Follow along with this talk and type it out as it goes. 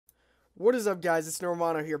What is up, guys? It's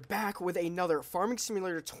Normano here, back with another Farming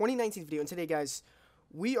Simulator 2019 video. And today, guys,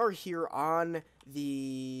 we are here on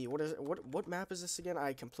the what map is this again?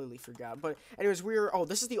 I completely forgot. But anyways,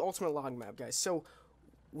 this is the ultimate log map, guys. So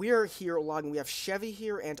we are here logging. We have Chevy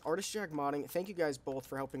here and Artist Jack modding. Thank you guys both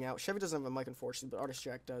for helping out. Chevy doesn't have a mic, unfortunately, but Artist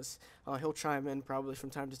Jack does. He'll chime in probably from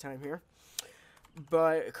time to time here.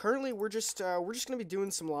 But currently, we're just gonna be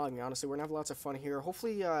doing some logging. Honestly, we're gonna have lots of fun here.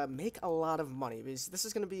 Hopefully, make a lot of money, because this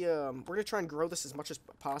is gonna be we're gonna try and grow this as much as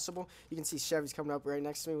possible. You can see Chevy's coming up right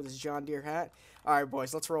next to me with his John Deere hat. All right,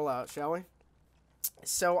 boys, let's roll out, shall we?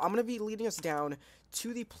 So I'm gonna be leading us down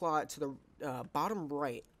to the plot to the bottom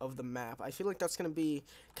right of the map. I feel like that's gonna be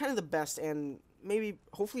kind of the best and maybe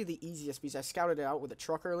hopefully the easiest, because I scouted it out with a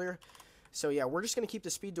truck earlier. So yeah, we're just going to keep the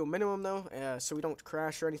speed to a minimum though, so we don't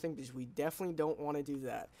crash or anything, because we definitely don't want to do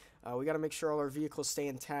that. We got to make sure all our vehicles stay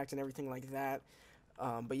intact and everything like that.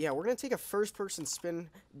 But yeah, we're going to take a first-person spin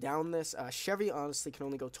down this. Chevy honestly can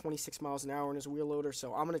only go 26 miles an hour in his wheel loader,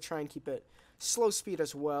 so I'm going to try and keep it slow speed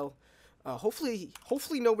as well. Hopefully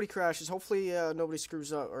nobody crashes. Hopefully nobody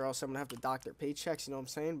screws up, or else I'm going to have to dock their paychecks, you know what I'm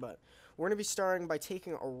saying? But we're going to be starting by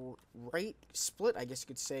taking a right split, I guess you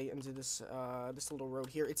could say, into this this little road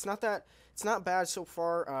here. It's not bad so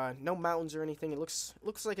far. No mountains or anything. It looks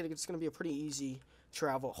like it's going to be a pretty easy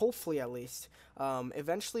travel, hopefully at least.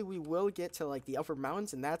 Eventually we will get to like the upper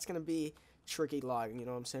mountains, and that's going to be tricky logging, you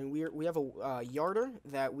know what I'm saying? We have a yarder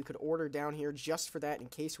that we could order down here just for that in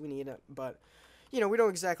case we need it, but you know, we don't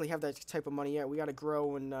exactly have that type of money yet. We got to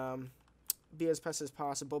grow and be as fast as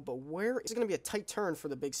possible. But where is going to be a tight turn for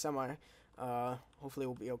the big semi? Hopefully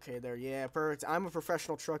we'll be okay there. Yeah, perfect. I'm a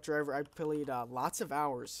professional truck driver. I played lots of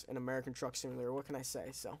hours in American Truck Simulator. What can I say?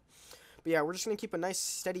 So, but yeah, we're just going to keep a nice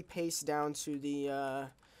steady pace down to the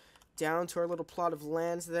down to our little plot of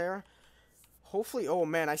lands there. Hopefully, oh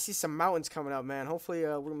man, I see some mountains coming up, man. Hopefully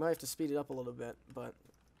we might have to speed it up a little bit, but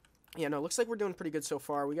yeah, no, looks like we're doing pretty good so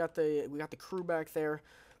far. We got the crew back there.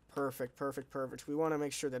 Perfect. We want to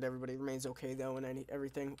make sure that everybody remains okay though, and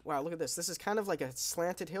everything. Wow, look at this. This is kind of like a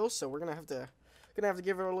slanted hill, so we're gonna have to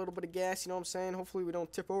give it a little bit of gas. You know what I'm saying? Hopefully we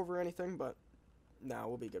don't tip over or anything, but no,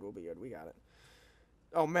 we'll be good. We got it.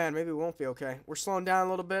 Oh man, maybe we won't be okay. We're slowing down a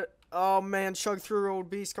little bit. Oh man, chug through, old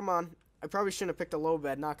beast. Come on. I probably shouldn't have picked a low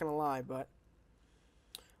bed. Not gonna lie, but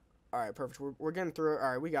all right, perfect. We're getting through it.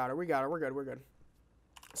 All right, we got it. We're good.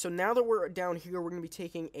 So now that we're down here, we're going to be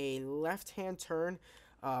taking a left-hand turn.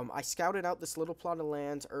 I scouted out this little plot of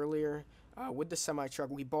land earlier with the semi-truck.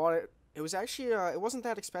 We bought it. It was actually, it wasn't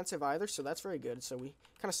that expensive either, so that's very good. So we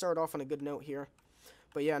kind of started off on a good note here.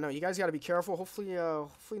 But yeah, no, you guys got to be careful. Hopefully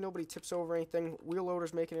nobody tips over anything. Wheel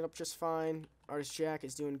loader's making it up just fine. Artist Jack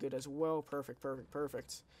is doing good as well. Perfect.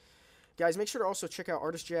 Guys, make sure to also check out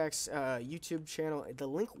Artist Jack's YouTube channel. The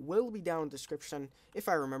link will be down in the description, if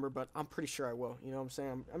I remember, but I'm pretty sure I will. You know what I'm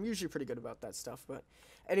saying? I'm usually pretty good about that stuff. But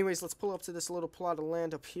anyways, let's pull up to this little plot of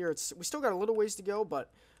land up here. We still got a little ways to go,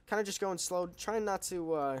 but kind of just going slow. Trying not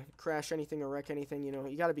to crash anything or wreck anything, you know.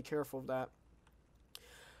 You got to be careful of that.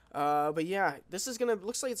 But yeah, this is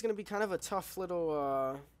looks like it's going to be kind of a tough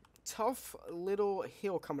little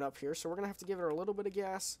hill coming up here. So we're going to have to give it a little bit of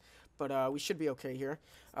gas. But we should be okay here.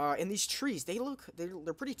 And these trees,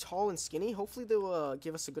 they're pretty tall and skinny. Hopefully they'll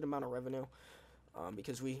give us a good amount of revenue.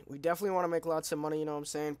 Because we definitely want to make lots of money, you know what I'm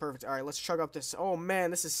saying? Perfect. Alright, let's chug up this. Oh man,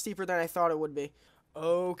 this is steeper than I thought it would be.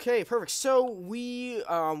 Okay, perfect. So we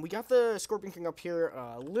got the Scorpion King up here,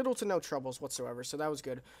 little to no troubles whatsoever, so that was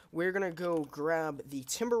good. We're gonna go grab the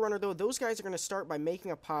Timber Runner though. Those guys are gonna start by making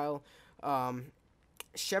a pile.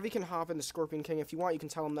 Chevy can hop in the Scorpion King. If you want, you can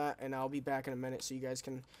tell him that, and I'll be back in a minute so you guys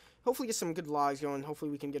can hopefully get some good logs going.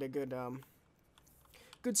 Hopefully we can get a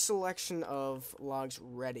good selection of logs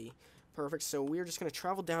ready. Perfect. So we're just gonna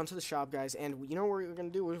travel down to the shop, guys, and you know what we're gonna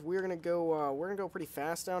do? We're gonna go pretty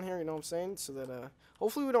fast down here. You know what I'm saying? So that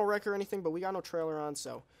hopefully we don't wreck or anything, but we got no trailer on,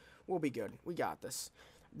 so we'll be good. We got this.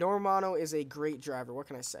 Normano is a great driver. What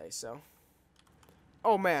can I say? So,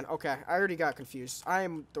 oh man. Okay, I already got confused. I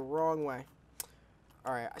am the wrong way.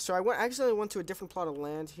 Alright, so I accidentally went to a different plot of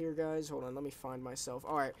land here, guys. Hold on, let me find myself.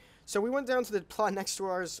 Alright, so we went down to the plot next to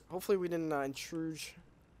ours. Hopefully we didn't intrude?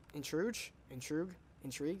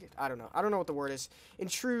 I don't know what the word is.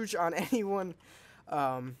 Intrude on anyone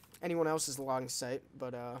else's logging site.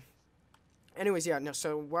 But, anyways, yeah, no,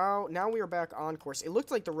 so now we are back on course. It looked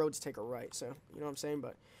like the roads take a right, so, you know what I'm saying?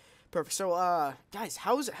 But, perfect. So, guys,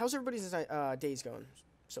 how's everybody's days going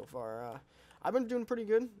so far? I've been doing pretty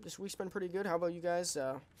good. This week's been pretty good. How about you guys?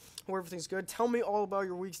 Hope everything's good. Tell me all about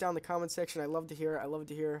your weeks down in the comment section. I love to hear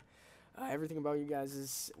everything about you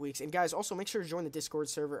guys' weeks. And guys, also make sure to join the Discord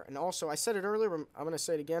server. And also, I said it earlier, I'm going to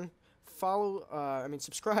say it again.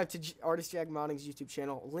 subscribe to Artist Jack Modding's YouTube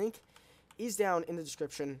channel. Link is down in the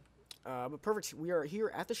description. But perfect, we are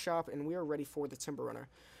here at the shop, and we are ready for the Timber Runner.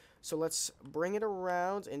 So let's bring it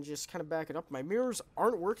around and just kind of back it up. My mirrors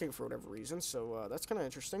aren't working for whatever reason, so that's kind of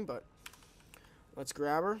interesting, but let's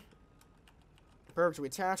grab her. Perfect, we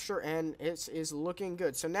attached her, and it is looking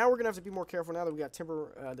good. So now we're going to have to be more careful now that we got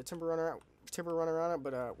the Timber Runner on it,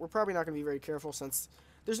 but we're probably not going to be very careful since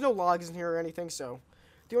there's no logs in here or anything, so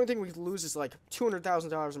the only thing we could lose is like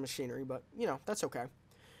 $200,000 in machinery, but, you know, that's okay.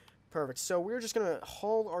 Perfect. So we're just going to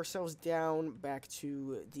haul ourselves down back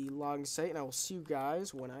to the logging site, and I will see you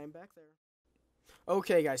guys when I am back there.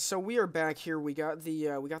 Okay, guys, so we are back here. We got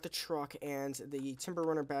the truck and the Timber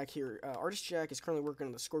Runner back here. Artist Jack is currently working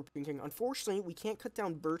on the Scorpion King. Unfortunately, we can't cut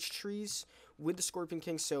down birch trees with the Scorpion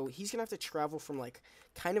King, so he's going to have to travel from, like,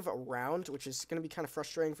 kind of around, which is going to be kind of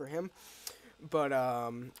frustrating for him. But,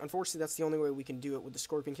 unfortunately, that's the only way we can do it with the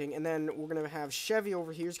Scorpion King. And then we're going to have Chevy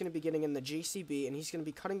over here is going to be getting in the JCB, and he's going to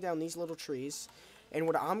be cutting down these little trees. And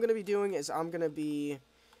what I'm going to be doing is I'm going to be,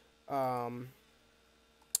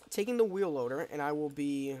 taking the wheel loader, and I will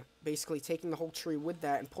be basically taking the whole tree with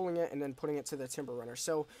that and pulling it and then putting it to the Timber Runner.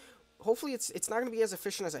 So, hopefully, it's not going to be as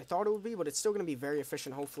efficient as I thought it would be, but it's still going to be very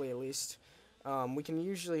efficient, hopefully, at least. We'll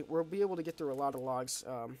be able to get through a lot of logs,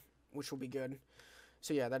 which will be good.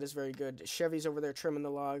 So yeah, that is very good. Chevy's over there trimming the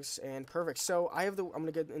logs, and perfect. So I'm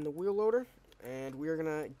gonna get in the wheel loader, and we're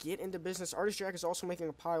gonna get into business. Artist Jack is also making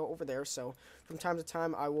a pile over there, so from time to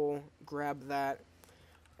time I will grab that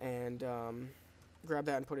and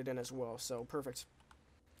put it in as well. So perfect.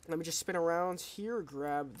 Let me just spin around here,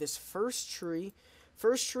 grab this first tree.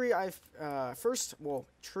 First tree I've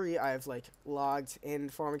like logged in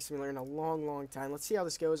Farming Simulator in a long time. Let's see how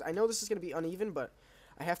this goes. I know this is gonna be uneven, but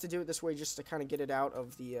I have to do it this way just to kind of get it out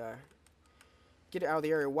of the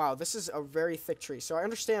area. Wow, this is a very thick tree. So I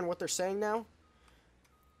understand what they're saying now.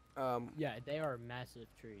 Yeah, they are massive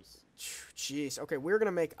trees. Jeez. Okay, we're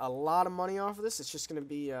gonna make a lot of money off of this. It's just gonna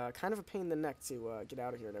be kind of a pain in the neck to get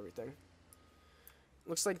out of here and everything.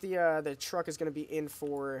 Looks like the truck is gonna be in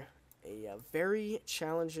for a very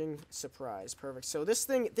challenging surprise. Perfect. So this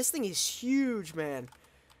thing is huge, man.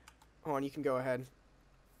 Hold on, you can go ahead.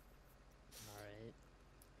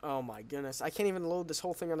 Oh my goodness, I can't even load this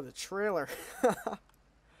whole thing onto the trailer.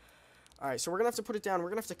 Alright, so we're going to have to put it down. We're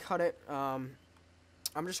going to have to cut it. I'm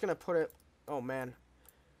just going to put it... Oh, man.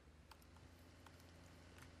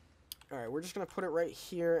 Alright, we're just going to put it right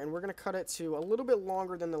here, and we're going to cut it to a little bit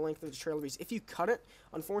longer than the length of the trailer. Because if you cut it,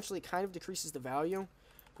 unfortunately, it kind of decreases the value,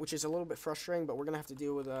 which is a little bit frustrating, but we're going to have to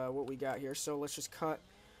deal with what we got here. So let's just cut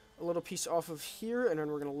a little piece off of here, and then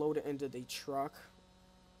we're going to load it into the truck.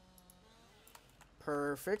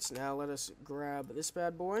 Perfect. Now let us grab this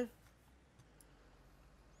bad boy.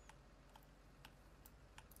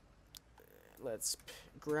 Let's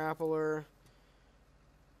grapple her.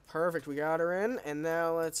 Perfect. We got her in. And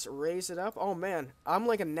now let's raise it up. Oh, man. I'm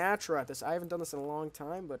like a natural at this. I haven't done this in a long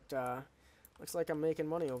time, but looks like I'm making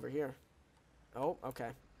money over here. Oh, okay.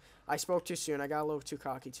 I spoke too soon. I got a little too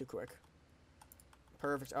cocky too quick.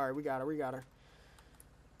 Perfect. All right, we got her. We got her.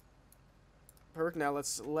 Perfect. Now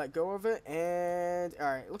let's let go of it. And,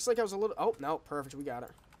 alright. Looks like I was a little... Oh, no. Perfect. We got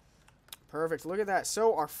it. Perfect. Look at that.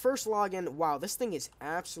 So, our first login. Wow, this thing is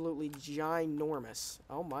absolutely ginormous.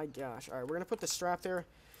 Oh, my gosh. Alright, we're going to put the strap there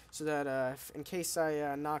so that in case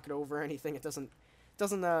I knock it over or anything, it doesn't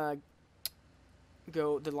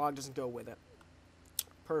go... The log doesn't go with it.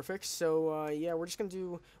 Perfect. So, yeah, we're just going to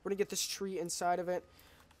do... We're going to get this tree inside of it.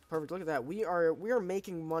 Perfect. Look at that. We are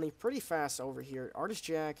making money pretty fast over here. Artist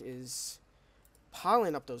Jack is...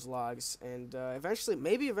 piling up those logs, and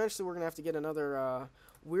maybe eventually we're gonna have to get another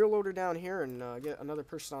wheel loader down here and get another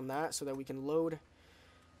person on that so that we can load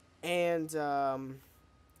and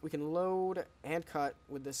cut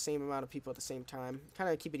with the same amount of people at the same time. Kind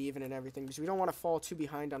of keep it even and everything because we don't want to fall too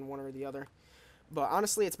behind on one or the other. But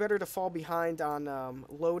honestly, it's better to fall behind on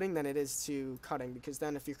loading than it is to cutting, because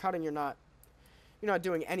then if you're cutting, you're not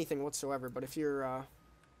doing anything whatsoever. But if you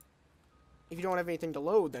don't have anything to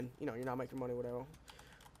load, then, you're not making money, whatever.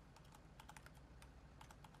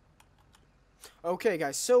 Okay,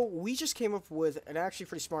 guys, so we just came up with an actually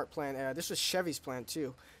pretty smart plan. This was Chevy's plan,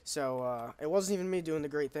 too. So, it wasn't even me doing the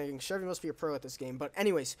great thing. Chevy must be a pro at this game. But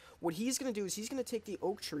anyways, what he's going to do is he's going to take the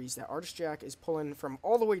oak trees that Artist Jack is pulling from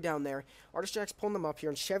all the way down there. Artist Jack's pulling them up here,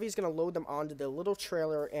 and Chevy's going to load them onto the little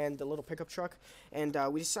trailer and the little pickup truck. And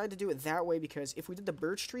we decided to do it that way because if we did the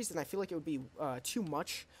birch trees, then I feel like it would be too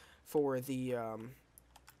much for the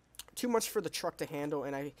too much for the truck to handle,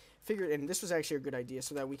 and I figured, and this was actually a good idea,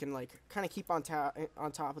 so that we can, like, kind of keep on top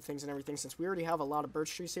of things and everything, since we already have a lot of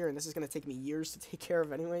birch trees here, and this is going to take me years to take care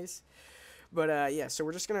of anyways. But, yeah, so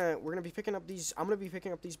we're gonna be picking up these, I'm going to be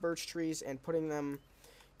picking up these birch trees and putting them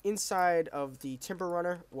inside of the timber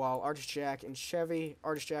runner, while Artist Jack and Chevy,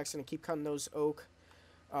 Artist Jack's going to keep cutting those oak,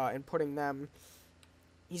 and putting them,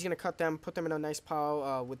 he's going to cut them, put them in a nice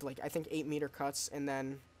pile, with, like, I think 8-meter cuts, and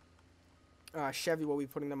then Chevy will be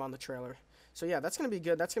putting them on the trailer. So yeah, that's going to be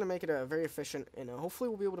good. That's going to make it very efficient, and hopefully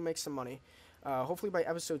we'll be able to make some money. Hopefully by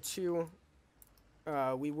episode 2,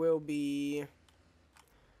 we will be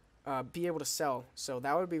able to sell. So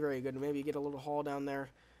that would be very good. Maybe get a little haul down there.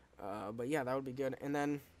 But yeah, that would be good. And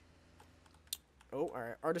then, oh,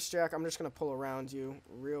 alright, Artist Jack, I'm just going to pull around you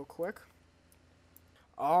real quick.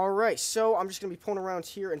 Alright, so I'm just going to be pulling around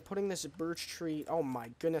here and putting this birch tree. Oh my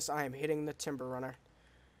goodness, I am hitting the timber runner.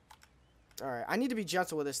 Alright, I need to be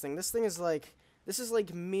gentle with this thing. This thing is like, this is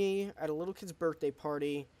like me at a little kid's birthday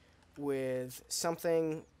party with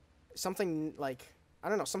something like, I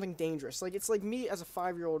don't know, something dangerous. Like, it's like me as a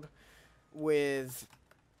 5-year-old with,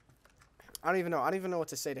 I don't even know what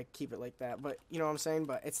to say to keep it like that, but you know what I'm saying?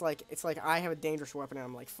 But it's like I have a dangerous weapon and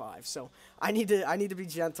I'm like 5, so I need to be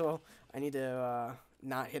gentle. I need to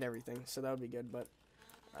not hit everything, so that would be good. But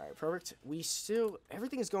alright, perfect.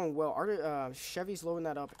 Everything is going well. Chevy's loading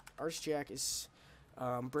that up. Artist Jack is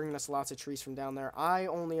bringing us lots of trees from down there. I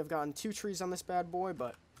only have gotten 2 trees on this bad boy,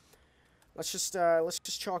 but let's just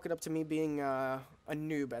chalk it up to me being a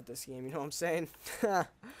noob at this game. You know what I'm saying?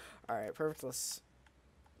 Alright, perfect. Let's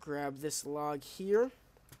grab this log here.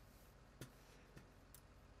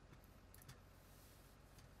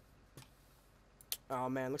 Oh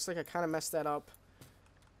man, looks like I kind of messed that up.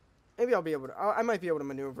 Maybe I'll be able to, I might be able to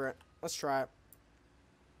maneuver it. Let's try it.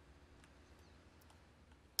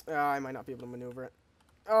 I might not be able to maneuver it.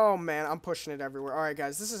 Oh man, I'm pushing it everywhere. Alright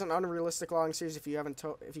guys, this is an unrealistic logging series if you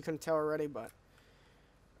couldn't tell already, but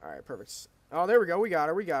alright, perfect. Oh, there we go. We got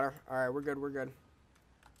her. Alright, we're good.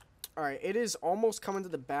 Alright, it is almost coming to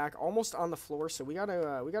the back, almost on the floor, so we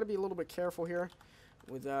gotta be a little bit careful here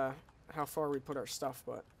with how far we put our stuff,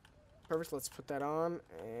 but perfect. Let's put that on,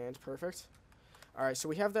 and perfect. Alright, so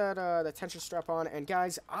we have that tension strap on, and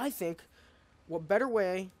guys, I think what better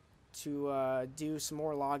way to do some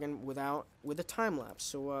more logging with a time lapse.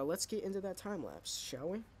 So let's get into that time lapse, shall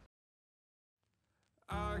we?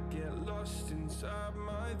 I get lost inside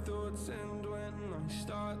my thoughts, and when I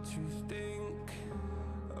start to think,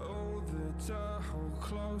 oh, the Tahoe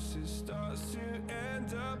closest starts to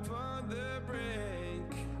end up on the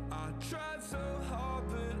brink. I tried so hard,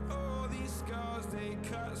 but all these scars, they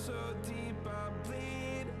cut so deep I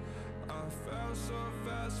bleed. I fell so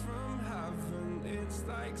fast from heaven, it's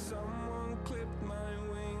like someone clipped my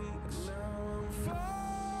wings. Now I'm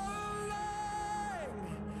falling,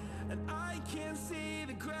 and I can't see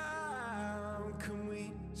the ground. Can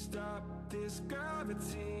we stop this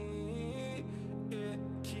gravity? It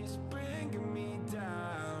keeps bringing me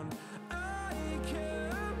down. I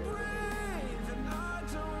can't breathe, and I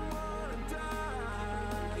don't wanna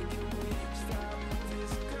die. Can we stop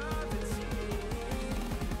this gravity?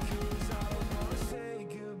 'Cause I don't wanna say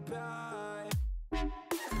goodbye.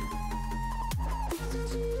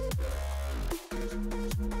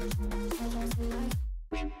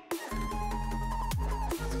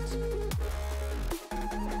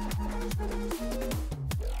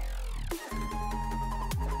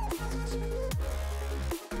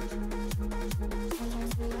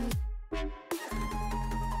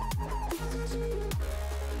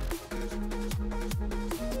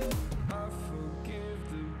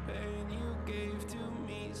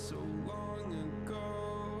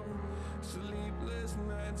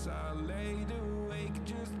 I laid awake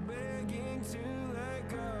just begging to let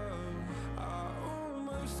go. I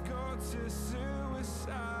almost got to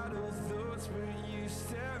suicidal thoughts, but you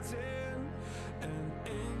stepped in. An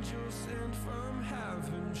angel sent from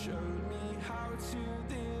heaven showed me how to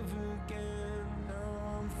live again. Now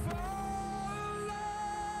I'm falling,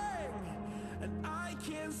 and I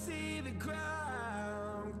can't see the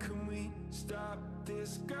ground. Can we stop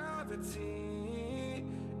this gravity?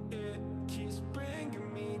 It keeps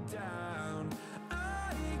bringing me down.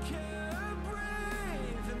 I can't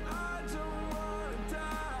breathe, and I don't wanna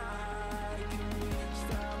die. Can we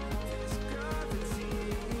stop this gravity?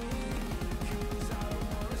 'Cause I don't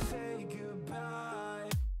wanna say goodbye.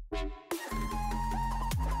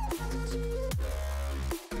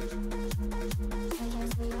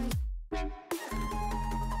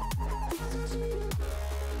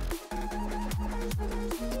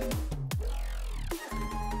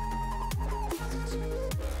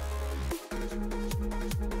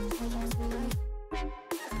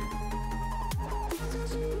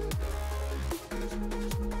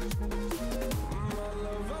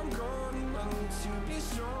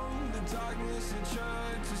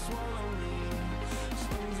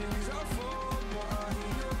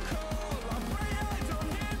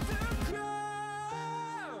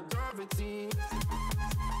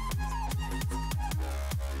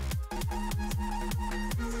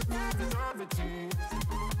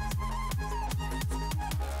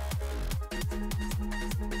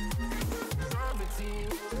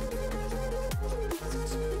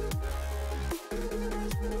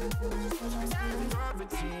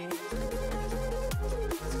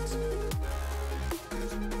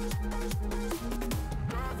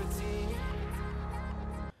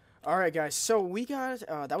 Alright, guys, so we got,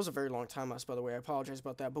 that was a very long time lapse, by the way, I apologize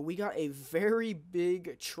about that, but we got a very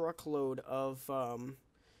big truckload of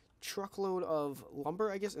lumber,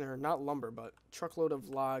 I guess, or not lumber, but truckload of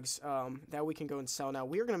logs, that we can go and sell. Now,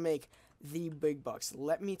 we're going to make the big bucks,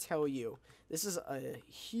 let me tell you. This is a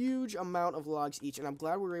huge amount of logs each, and I'm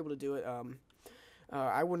glad we were able to do it.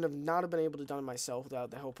 I wouldn't have not have been able to done it myself without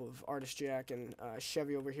the help of Artist Jack and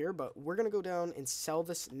Chevy over here, but we're going to go down and sell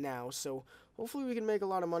this now, so hopefully we can make a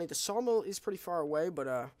lot of money. The sawmill is pretty far away, but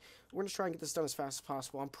we're going to try and get this done as fast as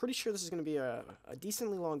possible. I'm pretty sure this is going to be a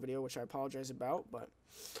decently long video, which I apologize about, but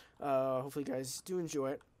hopefully you guys do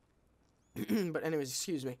enjoy it. But anyways,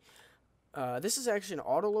 excuse me. This is actually an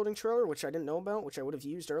auto-loading trailer, which I didn't know about, which I would have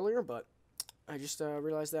used earlier, but I just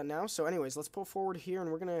realized that now. So anyways, let's pull forward here, and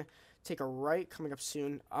we're going to take a right coming up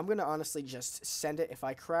soon. I'm going to honestly just send it. If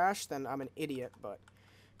I crash, then I'm an idiot, but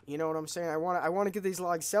you know what I'm saying? I want to get these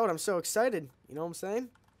logs sold. I'm so excited. You know what I'm saying?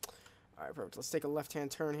 All right, perfect. Let's take a left-hand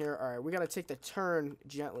turn here. All right, we got to take the turn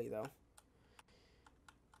gently, though.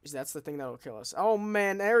 Because that's the thing that will kill us. Oh,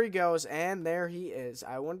 man, there he goes, and there he is.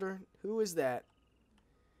 I wonder, who is that?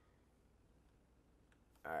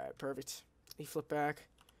 All right, perfect. He flipped back.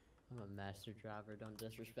 I'm a master driver. Don't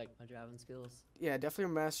disrespect my driving skills. Yeah, definitely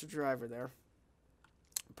a master driver there.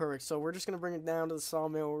 Perfect. So we're just going to bring it down to the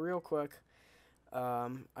sawmill real quick. I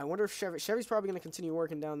wonder if Chevy's probably going to continue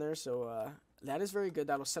working down there. So that is very good.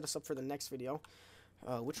 That'll set us up for the next video,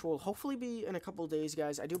 which will hopefully be in a couple of days,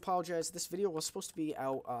 guys. I do apologize. This video was supposed to be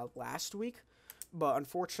out last week, but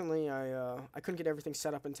unfortunately I couldn't get everything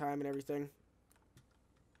set up in time and everything.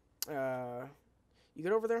 You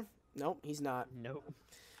good over there? Nope, he's not. Nope.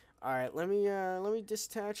 All right, let me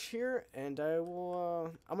detach here, and I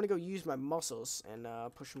will. I'm gonna go use my muscles and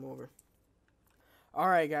push him over. All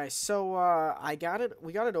right, guys. So I got it.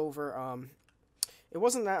 We got it over. It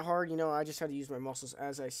wasn't that hard, you know. I just had to use my muscles,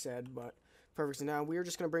 as I said. But perfect. So now we are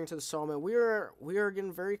just gonna bring it to the sawmill. We are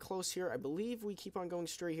getting very close here. I believe we keep on going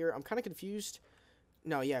straight here. I'm kind of confused.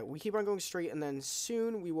 No, yeah, we keep on going straight, and then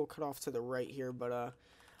soon we will cut off to the right here. But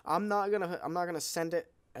I'm not gonna send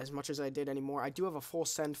it as much as I did anymore. I do have a full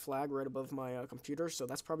send flag right above my computer, so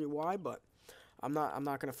that's probably why, but I'm not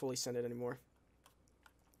going to fully send it anymore.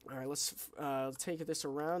 All right, let's take this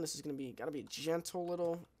around. This is gotta be a gentle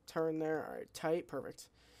little turn there. All right, tight, perfect.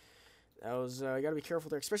 That was, you gotta be careful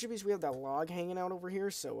there, especially because we have that log hanging out over here,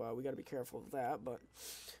 so we gotta be careful of that, but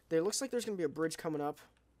there looks like there's gonna be a bridge coming up.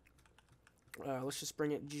 Let's just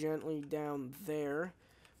bring it gently down there.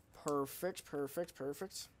 Perfect, perfect,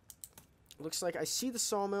 perfect. Looks like I see the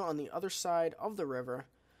sawmill on the other side of the river.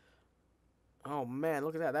 Oh man,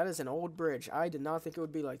 look at that. That is an old bridge. I did not think it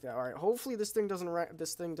would be like that. All right, hopefully this thing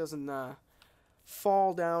doesn't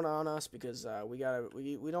fall down on us, because we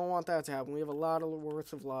don't want that to happen. We have a lot of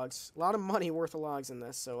worth of logs, a lot of money worth of logs in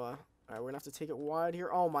this. So all right, we're gonna have to take it wide here.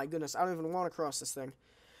 Oh my goodness, I don't even want to cross this thing.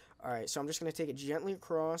 All right, so I'm just gonna take it gently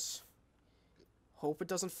across. Hope it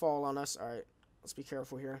doesn't fall on us. All right, let's be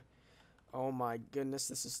careful here. Oh my goodness,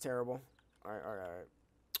 this is terrible. All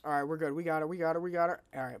right, we're good. We got it. All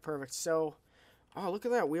right, perfect. So, oh, look at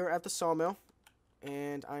that. We are at the sawmill,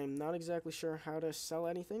 and I'm not exactly sure how to sell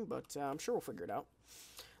anything, but I'm sure we'll figure it out.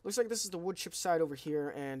 Looks like this is the wood chip side over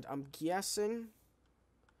here, and I'm guessing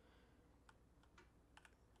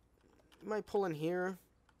you might pull in here.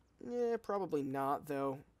 Yeah, probably not,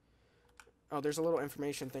 though. Oh, there's a little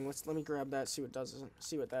information thing. Let me grab that, see what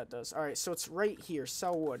that does. All right, so it's right here,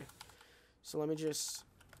 sell wood. So let me just,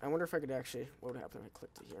 I wonder if I could actually, what would happen if I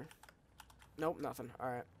clicked it here? Nope, nothing. All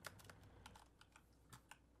right.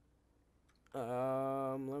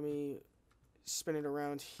 Let me spin it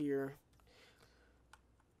around here.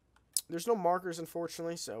 There's no markers,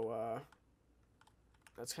 unfortunately, so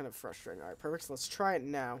that's kind of frustrating. All right, perfect. So let's try it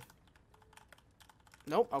now.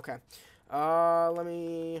 Nope. Okay. I'm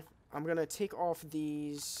gonna take off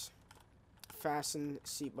these fasten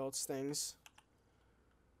seatbelts things.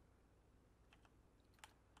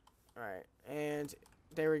 All right, and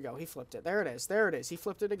there we go. He flipped it. There it is. There it is. He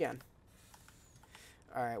flipped it again.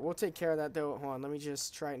 All right, we'll take care of that though. Hold on. Let me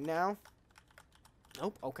just try it now.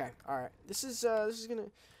 Nope. Okay. All right. This is gonna.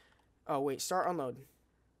 Oh wait. Start unload.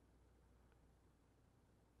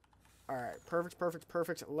 All right. Perfect. Perfect.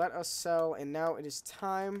 Perfect. Let us sell, and now it is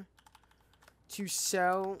time to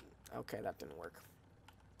sell. Okay, that didn't work.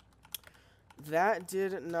 That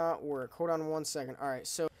did not work. Hold on one second. All right.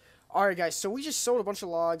 So. All right, guys. So we just sold a bunch of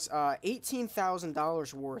logs.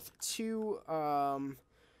 $18,000 worth.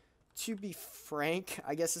 To be frank,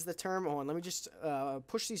 I guess is the term. Hold on, let me just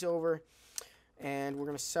push these over, and we're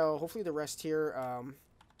gonna sell hopefully the rest here.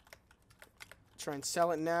 Try and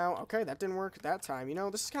sell it now. Okay, that didn't work that time. You know,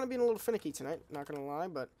 this is kind of being a little finicky tonight, not gonna lie,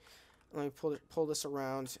 but Let me pull this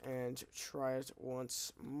around and try it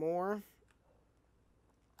once more.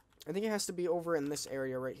 I think it has to be over in this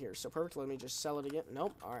area right here. So perfect. Let me just sell it again.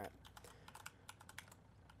 Nope. All right.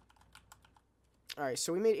 All right.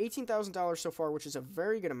 So we made $18,000 so far, which is a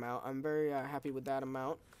very good amount. I'm very happy with that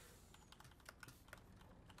amount.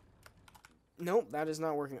 Nope, that is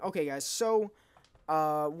not working. Okay, guys. So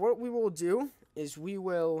what we will do is we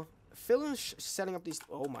will finish setting up these.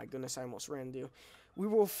 Oh my goodness! I almost ran into. We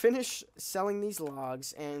will finish selling these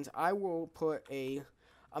logs, and I will put a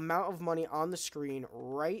amount of money on the screen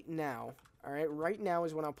right now. All right, right now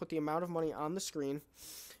is when I'll put the amount of money on the screen,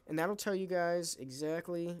 and that'll tell you guys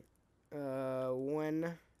exactly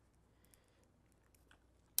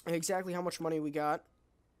exactly how much money we got,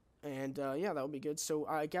 and yeah, that would be good. So,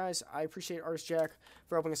 guys, I appreciate Artist Jack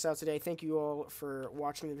for helping us out today. Thank you all for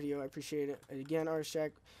watching the video. I appreciate it again, Artist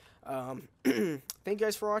Jack. Thank you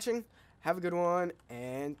guys for watching. Have a good one,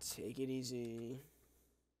 and take it easy.